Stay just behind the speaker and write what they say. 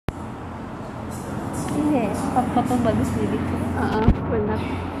foto bagus jadi tuh. Benar.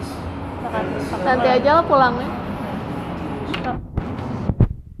 Nanti aja lah pulangnya.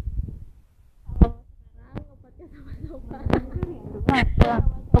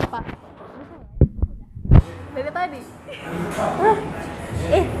 Sopa. Dari tadi.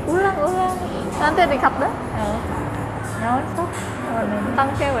 Ulang. Nanti di-cut dah. Naon sok? Tentang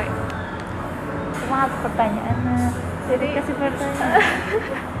cewek. Cuma pertanyaannya. Jadi kasih pertanyaan.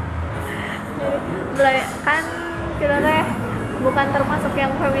 Jadi kan kita teh bukan termasuk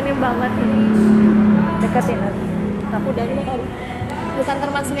yang feminim banget ini. Deketin lagi. Aku dari kali. Bukan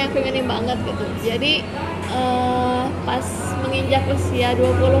termasuk yang feminim banget gitu. Jadi pas menginjak usia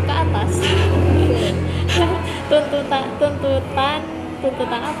 20 ke atas tuntutan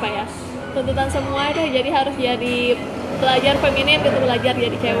apa ya? Tuntutan semua deh, jadi harus jadi belajar feminim gitu, belajar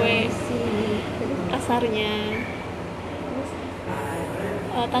jadi cewek kasarnya.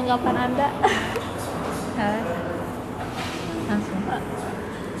 Tanggapan Anda? Langsung.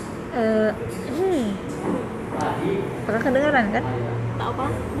 Apakah kedengeran kan? Tak apa?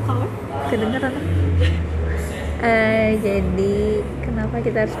 Bukan? Kedengeran. Jadi kenapa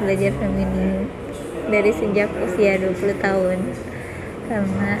kita harus belajar feminim dari sejak usia 20 tahun?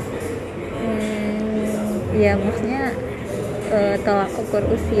 Karena ya maksudnya tolak ukur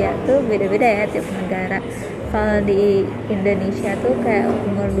usia tuh beda-beda ya tiap negara. Kalau di Indonesia tuh kayak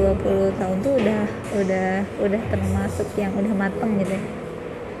umur 20 tahun tuh udah termasuk yang udah mateng gitu.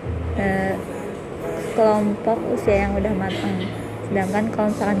 Kelompok usia yang udah mateng. Sedangkan kalau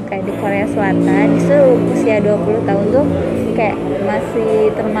misalkan kayak di Korea Selatan itu usia 20 tahun tuh kayak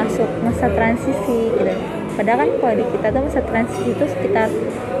masih termasuk masa transisi gitu. Padahal kan kalau di kita tuh masa transisi itu sekitar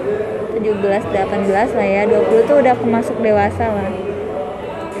 17-18 lah ya, 20 tuh udah masuk dewasa lah.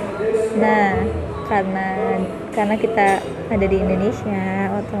 Nah, karena kita ada di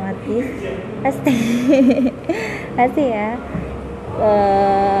Indonesia, otomatis pasti ya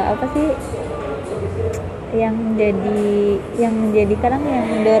apa sih yang menjadi kadang yang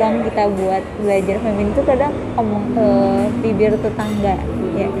mendorong kita buat belajar feminim itu kadang ngomong bibir tetangga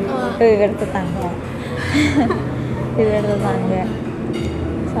ya. Bibir tetangga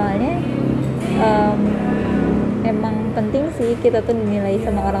soalnya emang penting sih kita tuh dinilai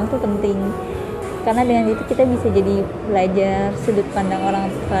sama orang tuh penting, karena dengan itu kita bisa jadi belajar sudut pandang orang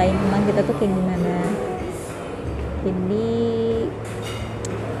lain memang kita tuh kayak gimana. Jadi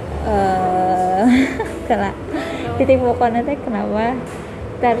kalau titik pokoknya teh kenapa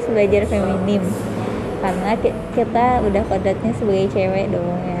kita harus belajar feminim, karena kita udah kodratnya sebagai cewek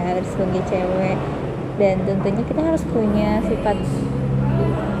dong ya, harus sebagai cewek, dan tentunya kita harus punya sifat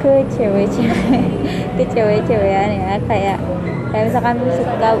ke cewek-cewekan ya, kayak misalkan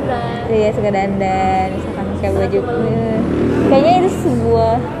suka dandan, misalkan pakai baju kayaknya itu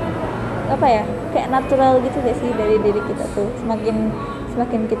sebuah apa ya, kayak natural gitu gak sih dari diri kita tuh.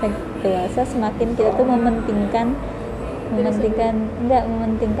 Semakin kita dewasa, semakin kita tuh mementingkan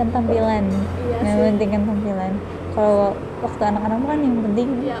tampilan. Mementingkan tampilan. Kalau waktu anak-anak kan yang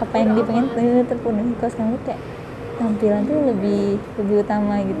penting apa yang dipengen terpenuhi. Kalau sekarang tuh kayak tampilan tuh lebih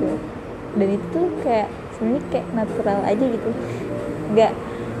utama gitu. Dan itu tuh kayak sebenarnya kayak natural aja gitu. Enggak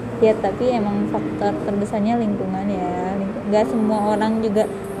ya, tapi emang faktor terbesarnya lingkungan ya. Enggak semua orang juga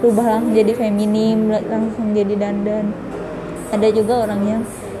berubah langsung jadi feminim, langsung jadi dandan. Ada juga orang yang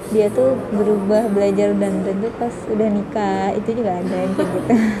dia tuh berubah belajar dandan tuh pas udah nikah, itu juga ada yang kayak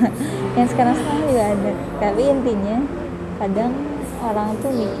gitu. Yang sekarang juga ada. Tapi intinya kadang orang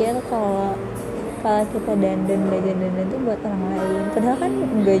tuh mikir kalau kita belajar dandan tuh buat orang lain. Padahal kan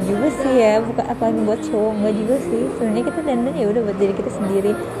enggak juga sih ya, bukan apalagi buat cowok, enggak juga sih. Sebenarnya kita dandan ya udah buat diri kita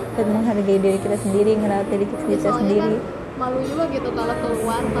sendiri, buat menghargai diri kita sendiri, ngerawat diri kita sendiri. Kan malu juga gitu kalau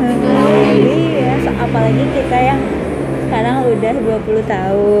keluar tapi nggak iya, apalagi kita yang sekarang udah 20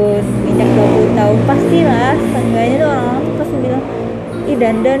 tahun, minyak 20 tahun, pastilah seenggaknya tuh orang-orang tuh pasti bilang, ih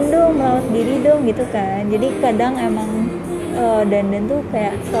dandan dong, merawat diri dong gitu kan. Jadi kadang emang dandan tuh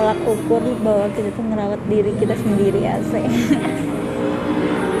kayak tolak ukur bahwa kita tuh ngerawat diri kita sendiri asik.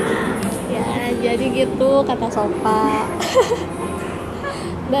 Ya jadi gitu kata Sopa.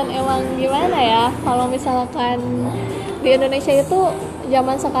 Dan emang gimana ya, kalau misalkan di Indonesia itu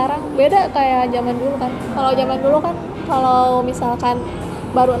zaman sekarang beda kayak zaman dulu kan. Kalau zaman dulu kan kalau misalkan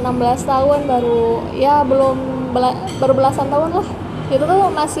baru 16 tahun, baru belasan tahun lah, itu tuh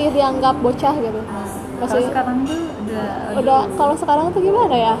masih dianggap bocah gitu. Masih Kalau sekarang tuh udah kalau sekarang tuh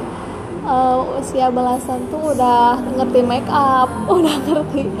gimana ya, usia belasan tuh udah ngerti make up, udah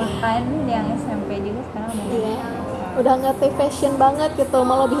ngerti, bahkan yang SMP juga sekarang udah ngerti fashion banget gitu,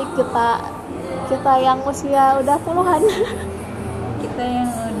 melebihi kita yang usia udah puluhan. Kita yang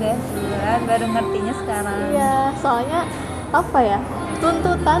udah bulan baru ngertinya sekarang. Iya, soalnya apa ya,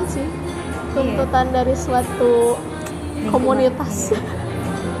 tuntutan sih, tuntutan dari suatu komunitas.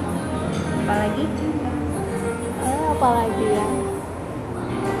 Apalagi ya,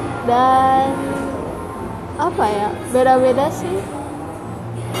 dan apa ya, beda-beda sih.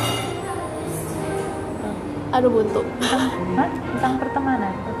 Aduh, buntu. Tentang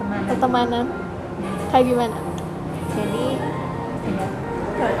pertemanan Kayak gimana? Jadi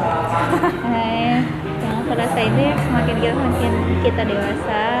yang aku rasain itu semakin kita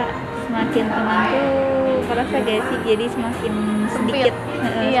dewasa, semakin teman tuh kerasa gak sih, jadi semakin sedikit.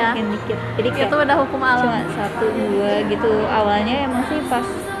 Iya. Semakin dikit, jadi kayak Itu udah hukum alam. cuma 1-2 gitu. Awalnya emang sih pas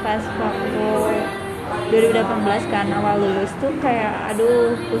waktu 2018 kan awal lulus tuh kayak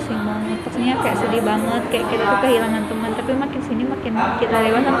aduh pusing banget, pastinya kayak sedih banget, kayak kita tuh kehilangan teman. Tapi makin sini makin kita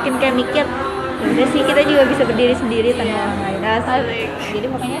dewasa makin kayak mikir udah sih kita juga bisa berdiri sendiri tanpa orang lain. Asik. Jadi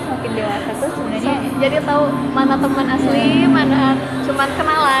makanya semakin dewasa tuh sebenarnya Jadi tahu mana teman asli, mana cuman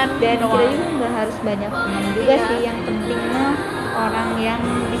kenalan. Dan kita juga nggak harus banyak teman juga sih, yang penting mah orang yang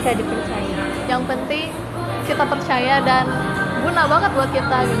bisa dipercaya. Yang penting kita percaya dan guna banget buat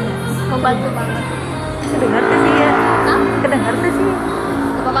kita gitu, membantu banget. Kedengar tuh sih ya. Kedengar tuh sih.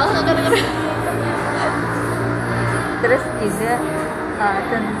 Apa banget nggak kedengar? Terus juga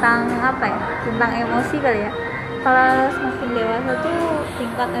tentang apa ya? Tentang emosi kali ya. Kalau semakin dewasa tuh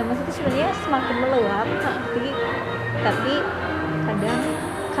tingkat emosi tuh sebenarnya semakin meluap. Tapi kadang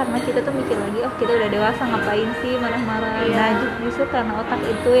karena kita tuh mikir lagi, oh kita udah dewasa ngapain sih marah-marah. Nah justru karena otak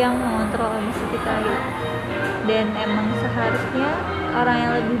itu yang mengontrol emosi kita gitu. Dan emang seharusnya orang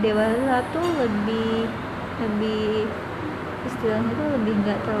yang lebih dewasa tuh lebih istilahnya tuh lebih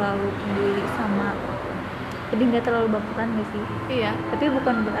nggak terlalu peduli sama, lebih nggak terlalu baperan gak sih? Iya. Tapi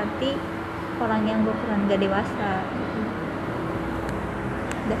bukan berarti orang yang baperan gak dewasa.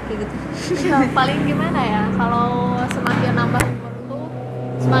 Udah kayak gitu. Ya, paling gimana ya, kalau semakin nambah umur tuh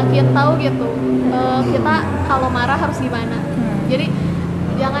semakin tahu gitu kita kalau marah harus gimana. Jadi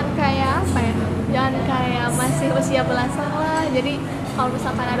jangan kayak apa ya, jangan kayak masih usia belasan lah. Jadi kalau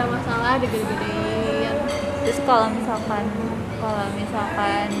misalkan ada masalah digede-gedein. Terus kalau misalkan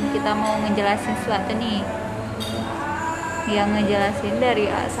kita mau ngejelasin sesuatu nih, yang ngejelasin dari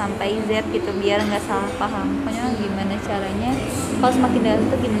A sampai Z gitu biar nggak salah paham. Pokoknya gimana caranya, kalau semakin dalam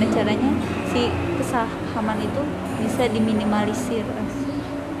tuh gimana caranya si kesalahpahaman itu bisa diminimalisir.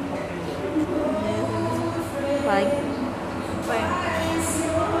 Lagi Apa ya?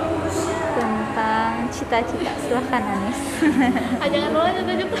 tentang cita-cita, silahkan Anis. Jangan dulu aja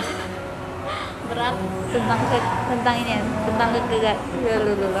berat. tentang ini ya, tentang kegagalan.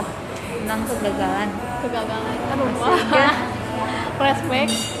 Aduh, Sehingga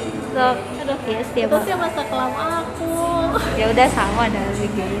respect. aduh ya setiap Itu sih masa kelam aku. ya udah sama dah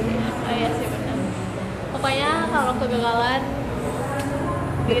gitu. Oh iya sih benar. Pokoknya kalau kegagalan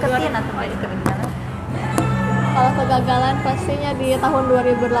Deketin atau nggak deketin gimana? Kalau kegagalan pastinya di tahun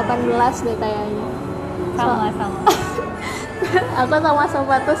 2018 deh kayaknya. Sama. Aku sama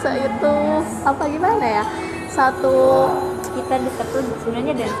Sopa tuh itu apa gimana ya? Satu Kita deket tuh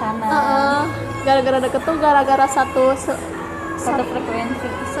sebenarnya dari sana. Gara-gara deket tuh gara-gara satu frekuensi.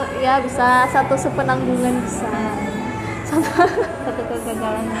 Ya bisa satu sepenanggungan bisa. Satu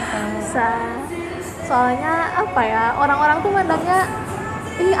kegagalan Bisa. Soalnya apa ya? Orang-orang tuh mandangnya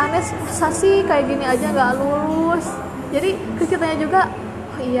ih aneh sih kayak gini aja nggak lulus. Jadi ke kitanya juga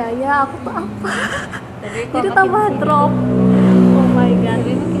oh iya aku tuh apa. Jadi tambah drop. Oh my god.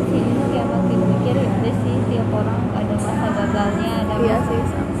 Tapi makin sini tuh kayak makin mikir ya udah sih tiap orang ada masa gagalnya, ada Iya sih.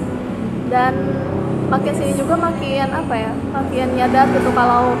 Dan makin sini juga makin apa ya? Makin nyadar gitu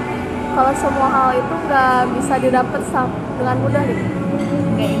kalau semua hal itu nggak bisa didapat dengan mudah gitu.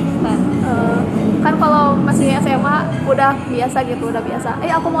 kayak instan. Kan kalau masih SMA udah biasa gitu,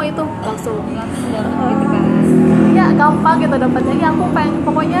 aku mau itu langsung dapat gitu kan. ya gampang gitu dapatnya. Ya aku pengen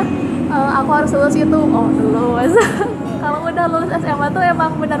pokoknya aku harus lulus itu, lulus. Kalau udah lulus SMA tuh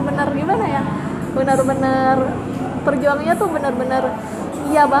emang benar-benar gimana ya, benar-benar perjuangannya tuh benar-benar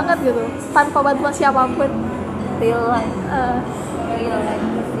iya banget gitu, tanpa bantuan siapapun. Real life.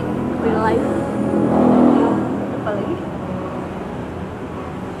 Real life. Apalagi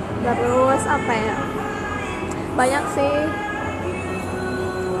Terus apa ya, banyak sih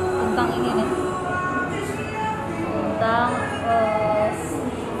tentang ini nih, tentang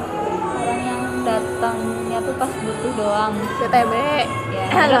orang yang datangnya tuh pas butuh doang. BTB Ya,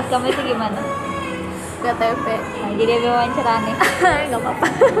 menurut kamu itu gimana? BTB Nah, jadi ada wawancara nih. nggak apa-apa.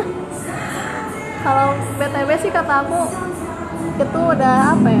 Kalau BTB sih kata aku itu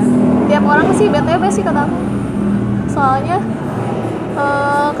udah apa ya, tiap orang sih BTB sih kata aku. Soalnya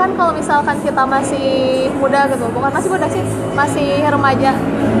Kan kalau misalkan kita masih muda gitu, bukan masih muda sih, masih remaja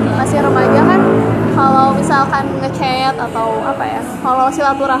kan, kalau misalkan ngechat atau apa ya, kalau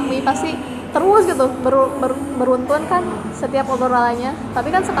silaturahmi pasti terus gitu beruntun kan setiap obrolannya. Tapi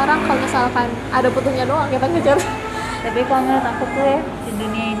kan sekarang kalau misalkan ada butuhnya doang kita ngejar. Tapi kalau menurut aku tuh ya, di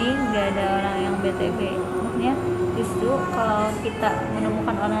dunia ini nggak ada orang yang BTB. Maksudnya justru kalau kita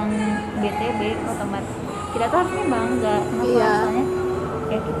menemukan orang BTB, otomatis kita tuh harusnya bangga. Kenapa? Iya. Soalnya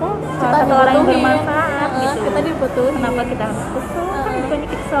ya kita salah satu orang yang bermanfaat gitu. Kita dibutuhin. Kenapa kita harus kesel? Kan bukannya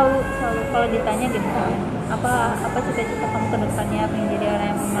kita selalu kalau ditanya gitu, apa cita-cita kamu ke depannya, apa yang jadi orang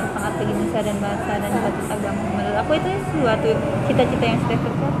yang bermanfaat bagi nusa dan bangsa dan basis agama. Menurut aku itu suatu cita-cita yang sudah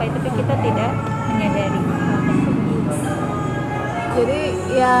tercapai, tapi kita tidak menyadari hal tersebut. Jadi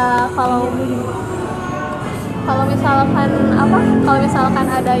ya kalau misalkan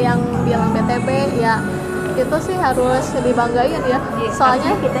ada yang bilang BTB ya itu sih harus dibanggain ya.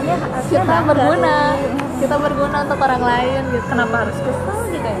 Soalnya kita berguna untuk orang lain gitu. Kenapa harus kesal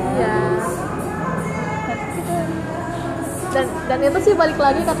gitu ya? Dan itu sih balik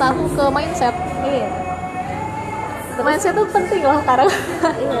lagi kata aku ke mindset. Iya. Mindset itu penting loh sekarang.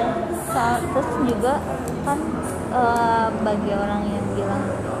 Iya. Terus juga kan bagi orang yang bilang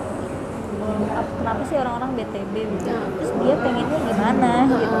kenapa sih orang-orang BTB gitu. Terus dia pengennya gimana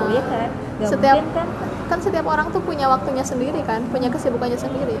gitu ya kan? Kan setiap orang tuh punya waktunya sendiri kan, punya kesibukannya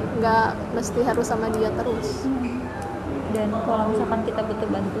sendiri, nggak mesti harus sama dia terus. Dan kalau misalkan kita butuh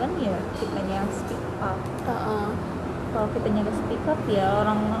bantuan ya kitanya yang speak up. Kalau kitanya nggak speak up ya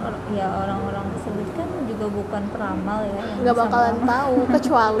orang-orang tersebut kan juga bukan peramal ya, nggak bakalan tahu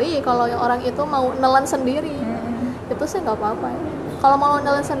kecuali kalau orang itu mau nelan sendiri. Itu sih nggak apa-apa ya. Kalau mau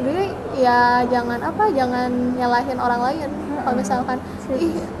nelan sendiri ya jangan nyalahin orang lain. Kalau misalkan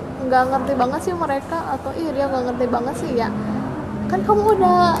nggak ngerti banget sih mereka, atau dia nggak ngerti banget sih ya, kan kamu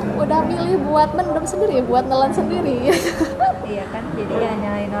udah milih buat mendem sendiri, buat nelan sendiri. Iya kan, jadi ya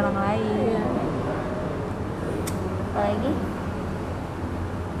nyalahin orang lain. Apalagi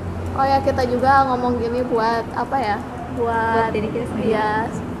oh ya, kita juga ngomong gini buat apa ya, buat diri kita sendiri. Ya,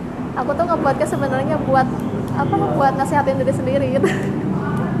 aku tuh ngepodcast sebenarnya buat nasihatin diri sendiri gitu.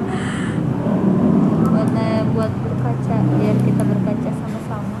 buat berkaca, biar kita berkaca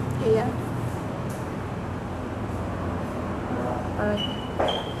sama-sama. Iya.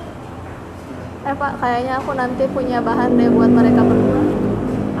 Pak, kayaknya aku nanti punya bahan deh buat mereka berdua.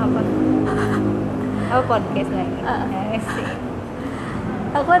 Apa podcast lagi?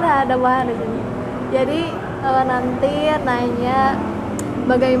 Aku udah ada bahan di sini. Jadi nanti nanya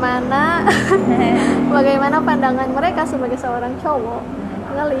bagaimana pandangan mereka sebagai seorang cowok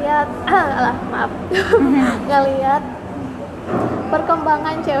ngelihat ngelihat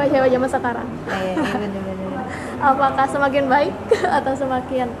perkembangan cewek-cewek zaman sekarang. Bener. Apakah semakin baik atau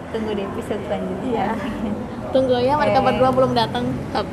semakin? Tunggu di episode selanjutnya. Iya. Tunggu ya, mereka berdua belum datang.